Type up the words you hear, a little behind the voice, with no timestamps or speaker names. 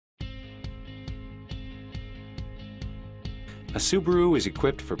a Subaru is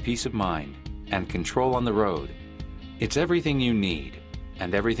equipped for peace of mind and control on the road. It's everything you need,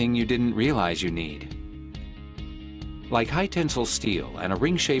 and everything you didn't realize you need. Like high-tensile steel and a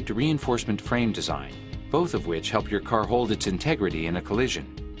ring-shaped reinforcement frame design, both of which help your car hold its integrity in a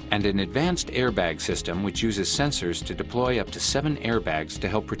collision, and an advanced airbag system which uses sensors to deploy up to 7 airbags to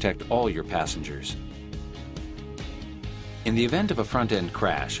help protect all your passengers. In the event of a front-end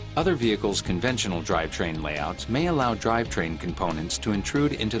crash, other vehicles' conventional drivetrain layouts may allow drivetrain components to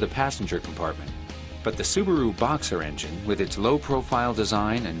intrude into the passenger compartment. But the Subaru Boxer engine, with its low-profile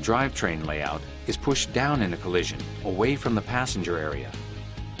design and drivetrain layout, is pushed down in a collision, away from the passenger area.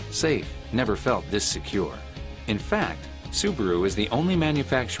 Safe never felt this secure. In fact, Subaru is the only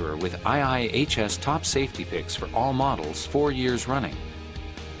manufacturer with IIHS top safety picks for all models 4 years running.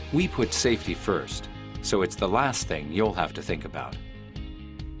 We put safety first, so it's the last thing you'll have to think about.